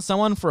counting on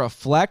someone for a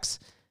flex,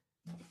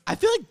 I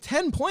feel like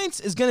 10 points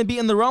is going to be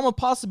in the realm of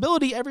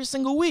possibility every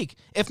single week,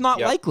 if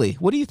not likely.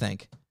 What do you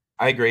think?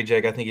 I agree,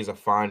 Jake. I think he's a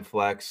fine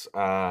flex.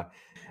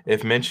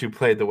 If Minshew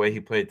played the way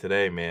he played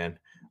today, man,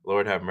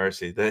 Lord have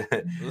mercy.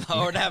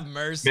 Lord have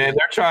mercy. Man,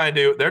 they're trying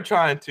to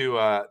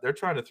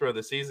throw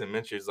the season.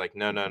 Minshew's like,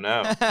 no.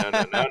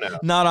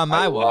 Not on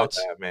my watch.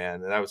 That,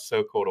 man. That was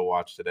so cool to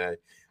watch today.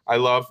 I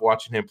love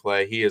watching him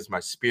play. He is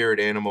my spirit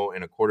animal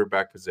in a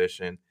quarterback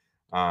position.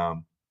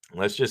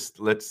 Let's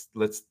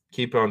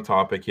keep on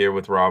topic here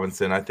with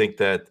Robinson. I think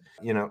that,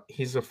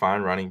 he's a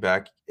fine running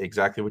back.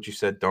 Exactly what you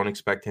said. Don't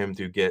expect him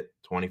to get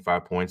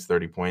 25 points,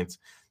 30 points.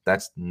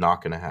 That's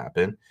not going to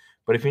happen.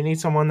 But if you need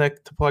someone to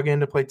plug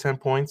in to play 10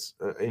 points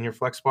in your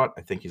flex spot,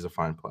 I think he's a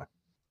fine play.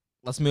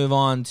 Let's move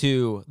on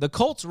to the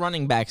Colts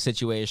running back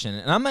situation.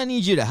 And I'm going to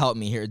need you to help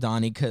me here,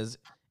 Donnie, because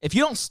if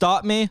you don't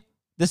stop me,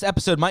 this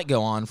episode might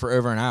go on for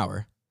over an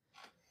hour.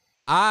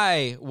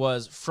 I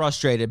was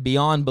frustrated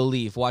beyond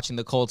belief watching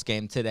the Colts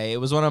game today. It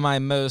was one of my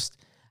most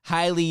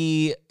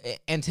highly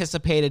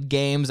anticipated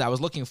games. I was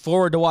looking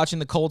forward to watching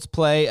the Colts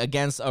play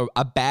against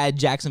a bad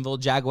Jacksonville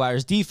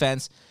Jaguars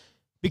defense,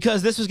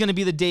 because this was going to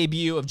be the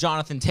debut of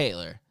Jonathan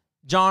Taylor.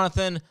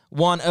 Jonathan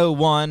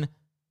 101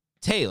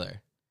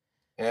 Taylor.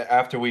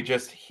 After we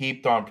just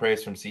heaped on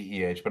praise from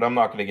CEH, but I'm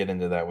not going to get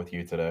into that with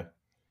you today.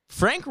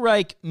 Frank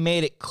Reich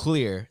made it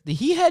clear that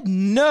he had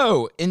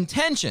no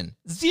intention,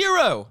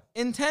 zero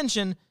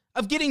intention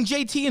of getting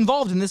JT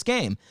involved in this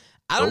game.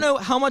 I don't know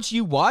how much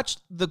you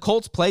watched the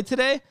Colts play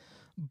today,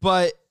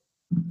 but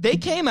they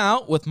came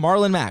out with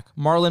Marlon Mack,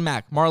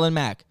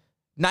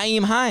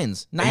 Nyheim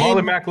Hines.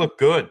 Marlon Mack looked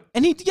good.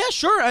 And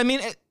sure. I mean,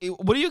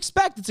 what do you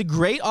expect? It's a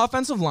great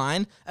offensive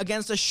line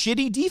against a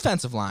shitty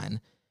defensive line.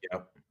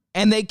 Yep.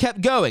 And they kept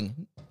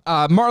going.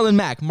 Marlon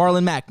Mack,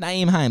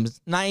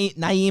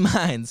 Nyheim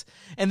Hines.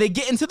 And they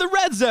get into the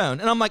red zone.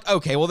 And I'm like,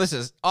 okay, well, this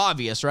is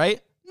obvious, right?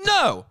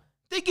 No.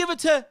 They give it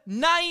to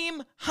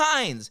Nyheim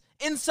Hines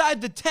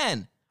inside the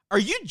 10. Are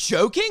you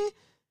joking?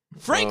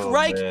 Frank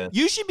Reich, man,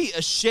 you should be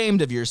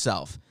ashamed of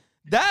yourself.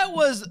 That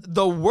was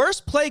the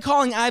worst play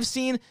calling I've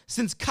seen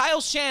since Kyle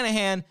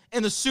Shanahan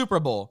in the Super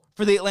Bowl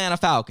for the Atlanta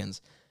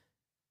Falcons.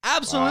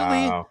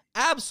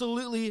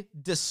 Absolutely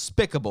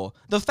despicable.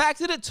 The fact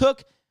that it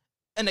took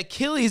an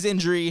Achilles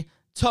injury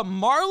to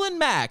Marlon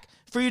Mack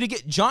for you to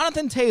get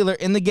Jonathan Taylor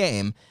in the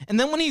game, and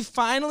then when he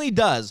finally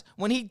does,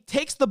 when he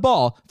takes the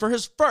ball for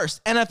his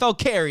first NFL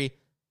carry,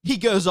 he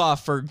goes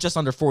off for just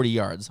under 40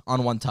 yards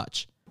on one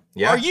touch.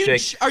 Yeah, are you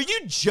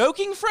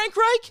joking, Frank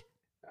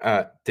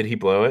Reich? Did he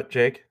blow it,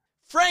 Jake?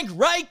 Frank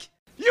Reich,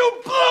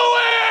 you blew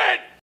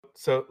it!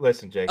 So,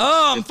 listen, Jake.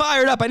 Oh, I'm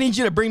fired up. I need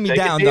you to bring me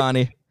down,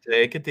 Donnie.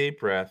 Take a deep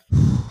breath.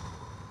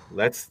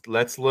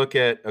 Let's look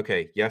at,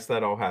 okay, yes,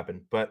 that all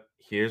happened, but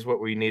here's what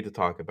we need to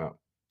talk about.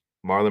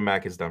 Marlon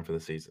Mack is done for the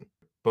season.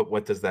 But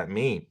what does that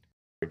mean?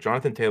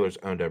 Jonathan Taylor's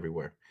owned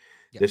everywhere.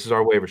 Yep. This is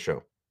our waiver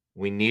show.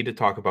 We need to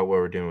talk about what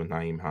we're doing with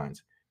Nyheim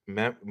Hines.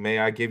 May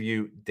I give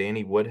you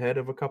Danny Woodhead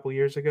of a couple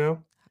years ago?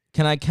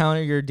 Can I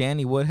counter your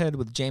Danny Woodhead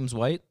with James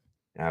White?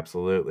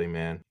 Absolutely,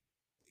 man.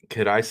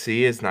 Could I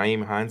see as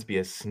Nyheim Hines be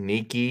a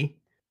sneaky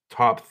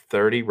top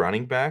 30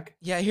 running back?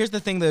 Yeah, here's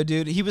the thing, though,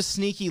 dude. He was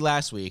sneaky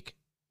last week.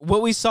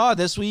 What we saw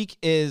this week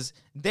is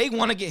they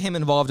want to get him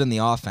involved in the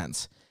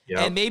offense. Yep.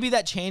 And maybe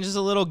that changes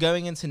a little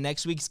going into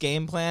next week's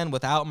game plan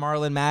without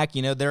Marlon Mack.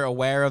 You know, they're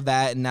aware of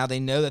that, and now they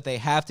know that they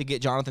have to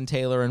get Jonathan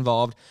Taylor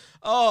involved.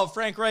 Oh,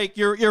 Frank Reich,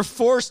 you're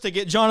forced to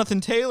get Jonathan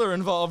Taylor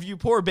involved, you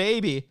poor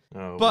baby.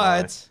 Oh,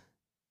 but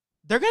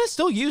they're going to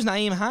still use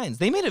Nyheim Hines.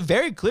 They made it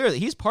very clear that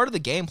he's part of the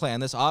game plan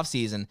this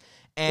offseason.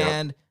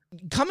 And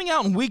coming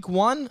out in week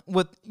 1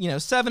 with,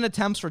 7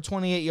 attempts for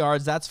 28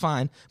 yards, that's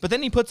fine. But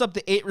then he puts up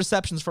the 8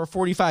 receptions for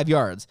 45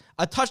 yards,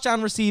 a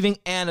touchdown receiving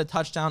and a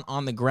touchdown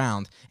on the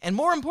ground. And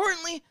more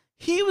importantly,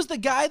 he was the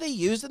guy they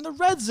used in the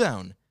red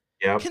zone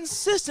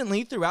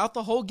consistently throughout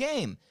the whole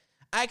game.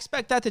 I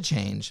expect that to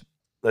change.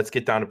 Let's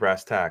get down to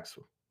brass tacks.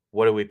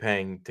 What are we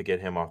paying to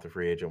get him off the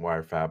free agent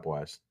wire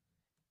fab-wise?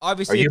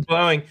 Obviously, are you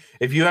blowing?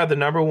 If you have the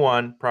number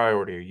 1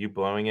 priority, are you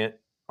blowing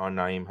it on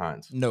Nyheim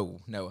Hines? No.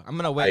 I'm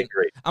gonna wait. I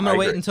agree. I'm gonna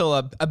wait until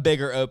a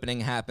bigger opening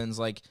happens.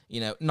 Like,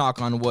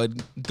 knock on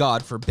wood,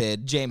 God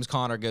forbid, James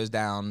Conner goes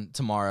down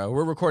tomorrow.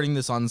 We're recording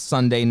this on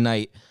Sunday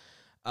night.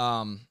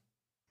 I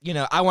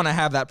want to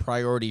have that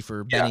priority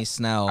for Benny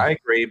Snell. I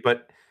agree,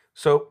 but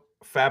so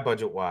fab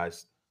budget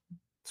wise,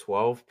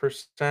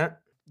 12%.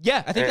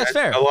 Yeah, I think that's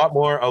fair. A lot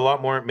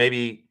more,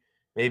 maybe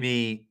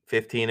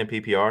 15 in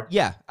PPR.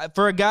 Yeah,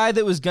 for a guy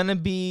that was going to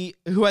be,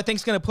 who I think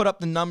is going to put up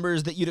the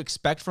numbers that you'd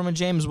expect from a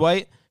James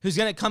White, who's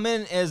going to come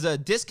in as a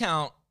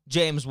discount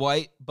James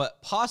White,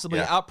 but possibly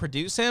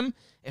outproduce him,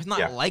 if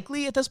not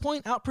likely at this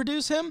point,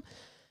 outproduce him.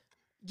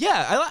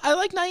 Yeah, I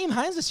like Nyheim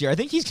Hines this year. I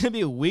think he's going to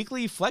be a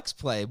weekly flex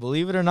play,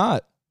 believe it or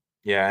not.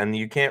 Yeah, and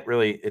you can't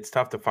really, it's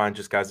tough to find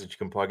just guys that you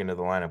can plug into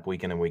the lineup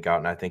week in and week out,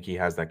 and I think he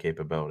has that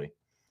capability.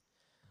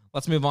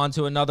 Let's move on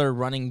to another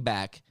running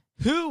back.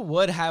 Who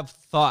would have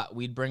thought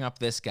we'd bring up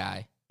this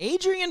guy?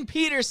 Adrian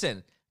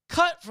Peterson,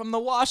 cut from the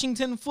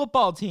Washington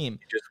football team.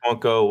 He just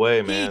won't go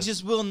away, man. He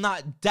just will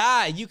not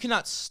die. You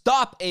cannot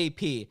stop AP.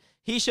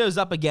 He shows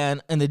up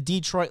again in the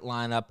Detroit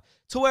lineup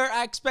to where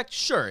I expect,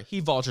 sure,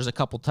 he vultures a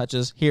couple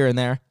touches here and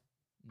there.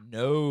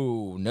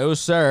 No,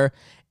 sir.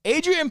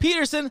 Adrian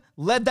Peterson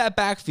led that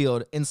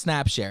backfield in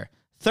snap share.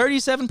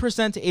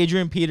 37% to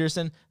Adrian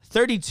Peterson,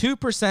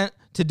 32%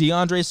 to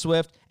DeAndre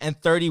Swift, and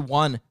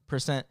 31%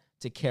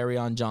 to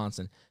Kerryon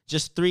Johnson.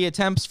 Just 3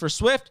 attempts for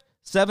Swift,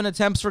 7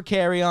 attempts for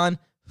Kerryon,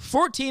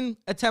 14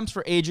 attempts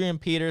for Adrian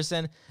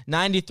Peterson,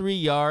 93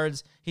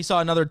 yards. He saw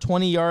another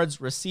 20 yards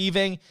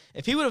receiving.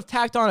 If he would have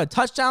tacked on a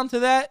touchdown to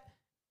that,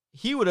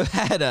 he would have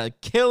had a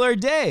killer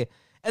day.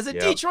 As a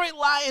Detroit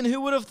Lion,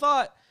 who would have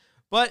thought?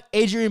 But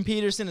Adrian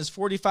Peterson is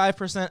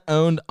 45%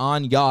 owned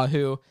on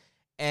Yahoo.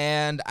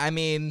 And, I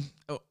mean,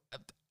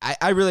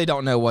 I really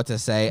don't know what to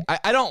say.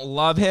 I don't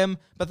love him,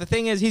 but the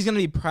thing is, he's going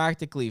to be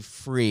practically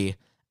free.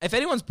 If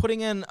anyone's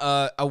putting in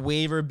a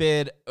waiver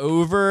bid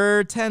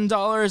over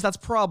 $10, that's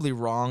probably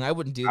wrong. I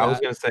wouldn't do that. I was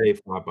going to say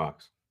 $5.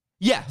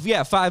 Yeah,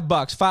 $5.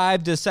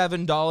 $5 to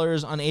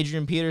 $7 on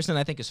Adrian Peterson,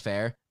 I think is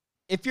fair.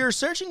 If you're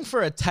searching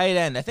for a tight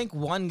end, I think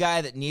one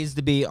guy that needs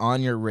to be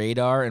on your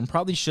radar and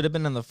probably should have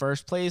been in the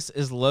first place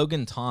is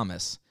Logan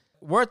Thomas.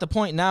 We're at the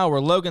point now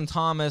where Logan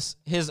Thomas,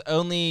 his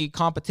only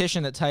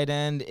competition at tight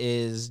end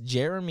is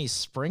Jeremy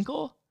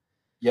Sprinkle.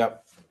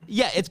 Yep.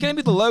 Yeah, it's going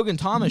to be the Logan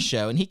Thomas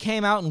show, and he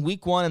came out in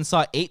week 1 and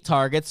saw 8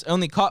 targets,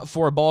 only caught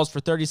 4 balls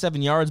for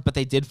 37 yards, but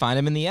they did find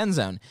him in the end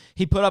zone.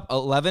 He put up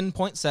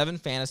 11.7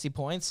 fantasy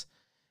points.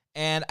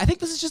 And I think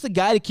this is just a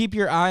guy to keep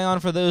your eye on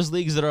for those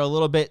leagues that are a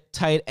little bit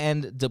tight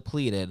end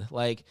depleted.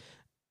 Like,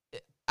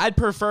 I'd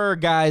prefer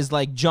guys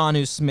like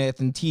Jonnu Smith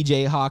and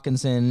TJ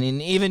Hawkinson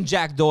and even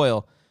Jack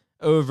Doyle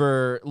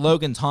over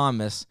Logan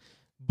Thomas.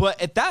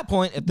 But at that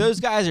point, if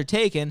those guys are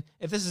taken,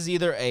 if this is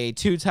either a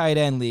 2 tight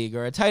end league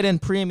or a tight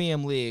end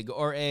premium league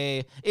or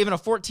even a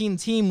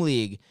 14-team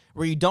league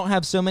where you don't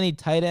have so many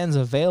tight ends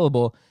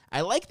available,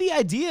 I like the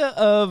idea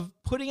of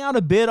putting out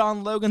a bid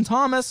on Logan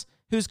Thomas,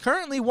 who's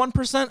currently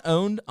 1%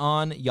 owned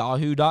on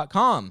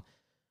Yahoo.com.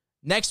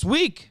 Next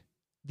week,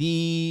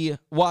 the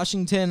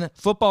Washington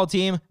football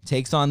team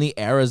takes on the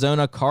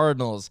Arizona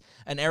Cardinals,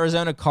 an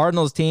Arizona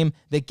Cardinals team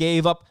that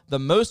gave up the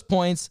most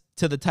points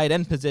to the tight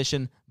end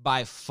position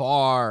by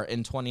far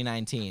in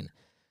 2019.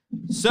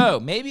 So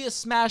maybe a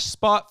smash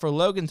spot for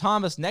Logan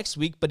Thomas next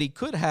week, but he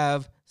could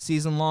have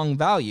season-long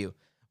value.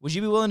 Would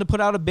you be willing to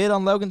put out a bid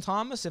on Logan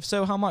Thomas? If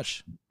so, how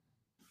much?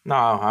 No,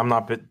 I'm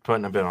not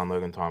putting a bid on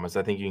Logan Thomas.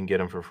 I think you can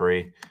get him for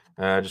free.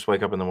 Just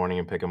wake up in the morning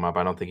and pick him up.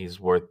 I don't think he's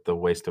worth the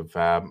waste of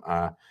fab.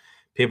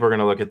 People are going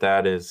to look at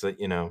that as, hey,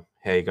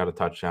 you got a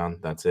touchdown.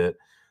 That's it.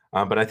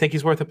 But I think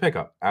he's worth a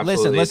pickup.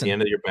 Absolutely. Listen. At the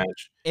end of your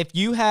bench. If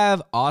you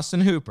have Austin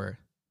Hooper,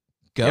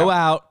 go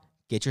out,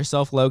 get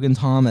yourself Logan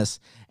Thomas.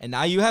 And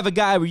now you have a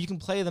guy where you can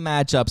play the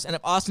matchups. And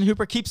if Austin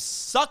Hooper keeps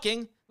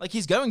sucking like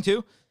he's going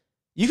to,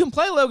 you can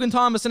play Logan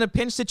Thomas in a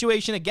pinch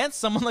situation against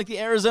someone like the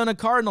Arizona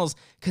Cardinals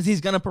because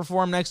he's going to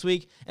perform next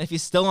week. And if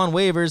he's still on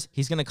waivers,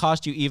 he's going to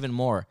cost you even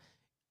more.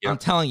 Yep. I'm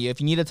telling you, if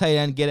you need a tight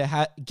end,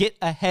 get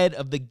ahead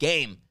of the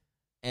game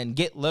and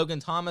get Logan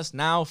Thomas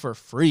now for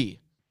free.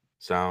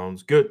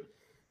 Sounds good.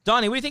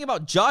 Donnie, what do you think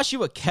about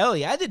Joshua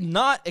Kelly? I did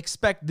not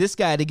expect this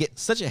guy to get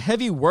such a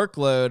heavy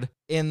workload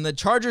in the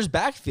Chargers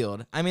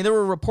backfield. I mean, there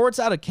were reports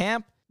out of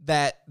camp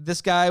that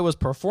this guy was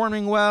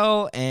performing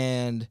well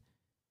and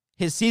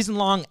his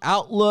season-long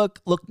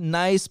outlook looked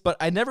nice, but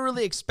I never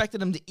really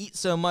expected him to eat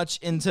so much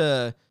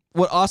into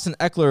what Austin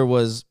Eckler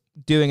was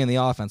doing in the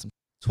offense.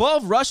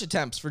 12 rush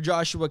attempts for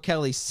Joshua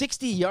Kelly,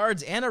 60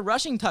 yards and a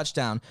rushing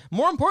touchdown.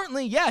 More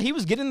importantly, he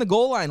was getting the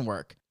goal line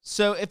work.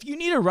 So if you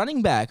need a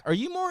running back, are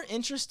you more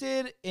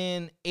interested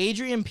in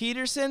Adrian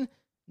Peterson,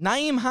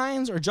 Nyheim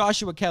Hines, or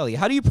Joshua Kelly?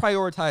 How do you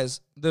prioritize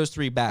those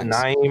 3 backs?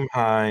 Nyheim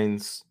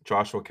Hines,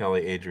 Joshua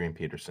Kelly, Adrian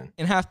Peterson.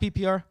 In half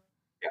PPR?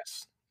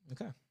 Yes.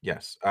 Okay.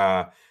 Yes.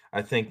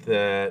 I think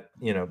that,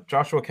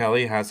 Joshua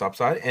Kelly has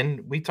upside,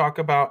 and we talk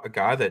about a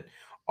guy that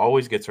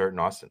always gets hurt in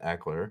Austin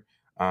Eckler.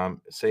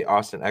 Say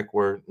Austin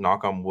Eckler,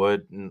 knock on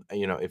wood,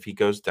 if he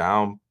goes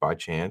down by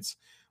chance,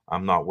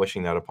 I'm not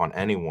wishing that upon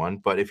anyone,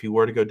 but if he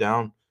were to go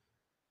down,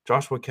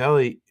 Joshua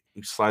Kelly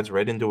slides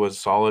right into a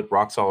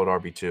rock solid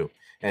RB2,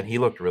 and he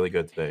looked really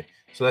good today.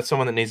 So that's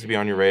someone that needs to be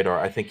on your radar.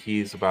 I think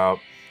he's about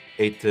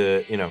 5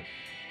 to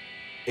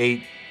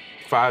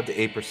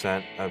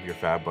 8% of your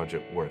fab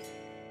budget worth.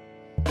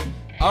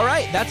 All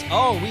right, that's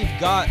all we've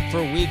got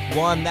for week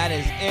 1. That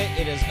is it.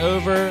 It is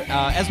over.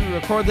 As we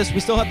record this, we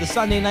still have the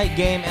Sunday night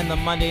game and the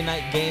Monday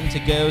night game to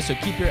go, so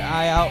keep your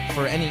eye out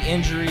for any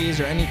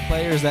injuries or any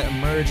players that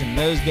emerge in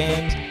those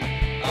games.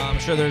 I'm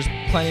sure there's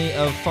plenty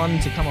of fun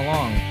to come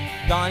along.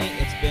 Donnie,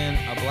 it's been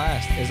a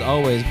blast, as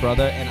always,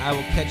 brother, and I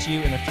will catch you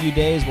in a few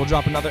days. We'll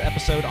drop another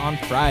episode on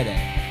Friday.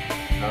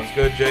 Sounds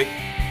good, Jake.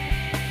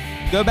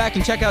 Go back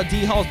and check out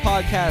D Hall's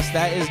podcast.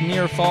 That is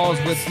Near Falls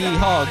with D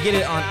Hall. Get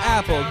it on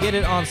Apple, get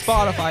it on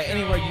Spotify,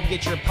 anywhere you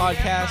get your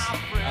podcasts.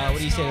 What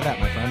do you say to that,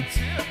 my friend?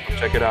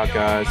 Check it out,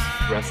 guys.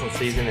 Wrestling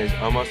season is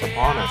almost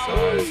upon us.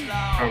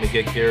 Trying to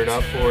get geared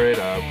up for it.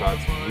 I've got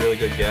some really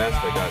good guests.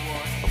 I got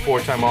a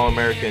 4-time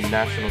All-American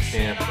national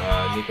champ,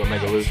 Nico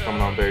Megaluz,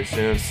 coming on very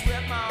soon.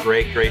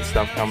 Great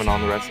stuff coming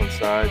on the wrestling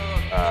side.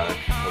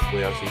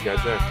 Hopefully I'll see you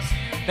guys there.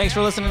 Thanks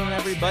for listening,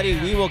 everybody.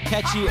 We will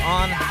catch you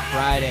on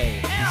Friday.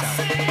 Peace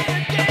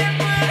out.